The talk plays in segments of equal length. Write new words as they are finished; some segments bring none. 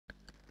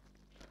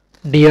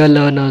Dear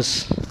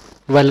learners,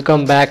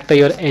 welcome back to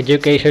your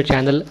education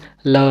channel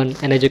Learn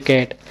and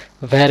Educate,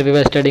 where we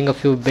were studying a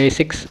few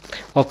basics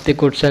of the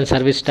Goods and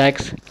Service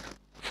Tax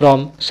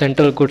from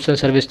Central Goods and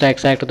Service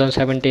Tax Act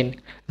 2017.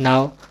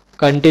 Now,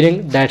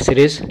 continuing that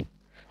series,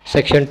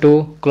 Section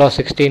 2, Clause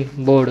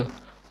 16, Board.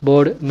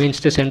 Board means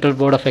the Central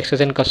Board of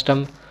Excise and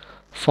Custom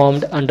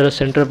formed under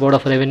Central Board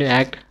of Revenue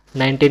Act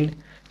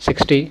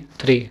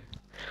 1963.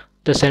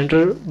 The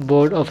Central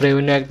Board of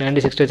Revenue Act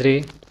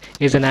 1963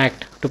 is an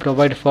act to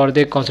provide for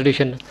the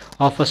constitution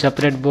of a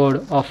separate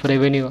board of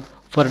revenue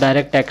for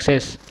direct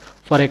taxes,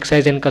 for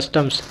excise and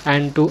customs,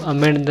 and to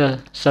amend the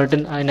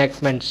certain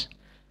enactments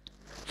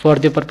for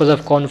the purpose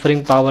of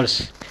conferring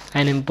powers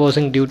and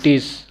imposing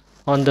duties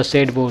on the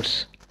said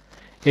boards.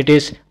 It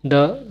is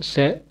the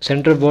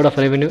Central Board of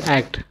Revenue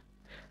Act.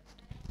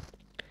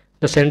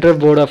 The Central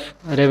Board of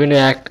Revenue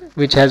Act,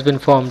 which has been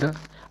formed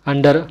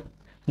under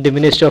the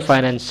Ministry of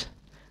Finance.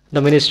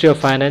 The Ministry of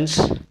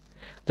Finance,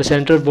 the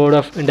Central Board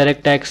of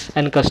Indirect Tax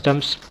and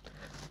Customs,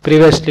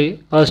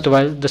 previously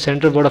erstwhile the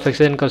Central Board of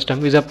Excise and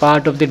Customs, is a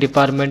part of the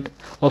Department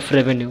of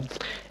Revenue.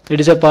 It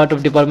is a part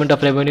of Department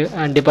of Revenue,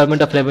 and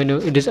Department of Revenue,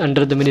 it is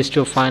under the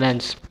Ministry of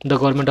Finance, the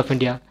Government of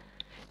India.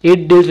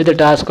 It deals with the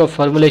task of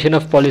formulation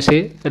of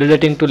policy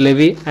relating to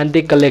levy and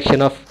the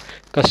collection of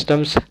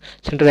customs,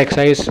 Central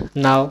Excise,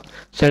 now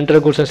Central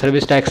Goods and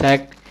Service Tax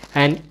Act,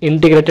 and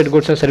Integrated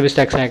Goods and Service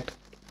Tax Act,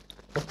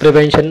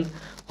 prevention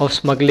of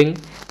smuggling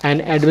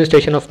and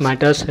administration of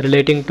matters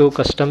relating to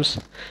customs,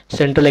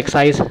 Central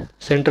Excise,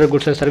 Central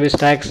Goods and Service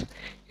Tax,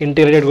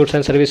 Integrated Goods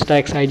and Service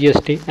Tax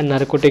IGST, and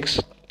narcotics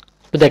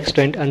to the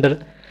extent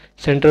under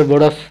Central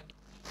Board of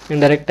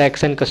Indirect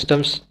Tax and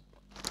Customs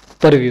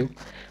purview.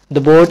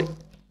 The board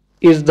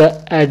is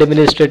the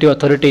administrative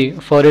authority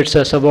for its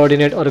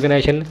subordinate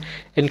organization,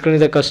 including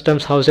the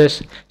customs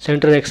houses,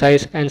 Central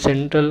Excise and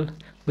Central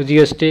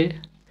GST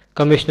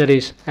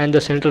commissionaries, and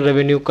the Central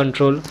Revenue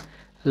Control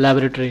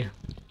Laboratory.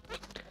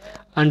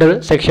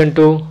 Under Section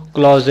 2,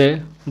 Clause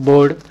A,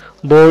 Board.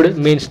 Board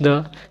means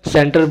the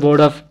Central Board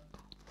of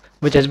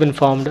which has been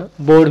formed.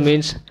 Board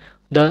means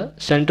the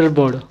Central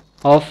Board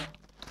of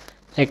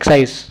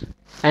Excise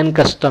and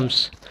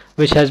Customs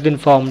which has been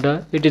formed.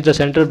 It is the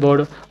Central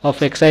Board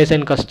of Excise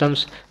and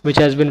Customs which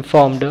has been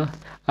formed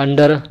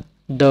under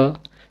the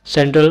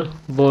Central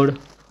Board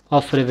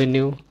of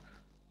Revenue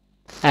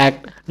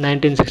Act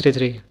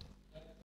 1963.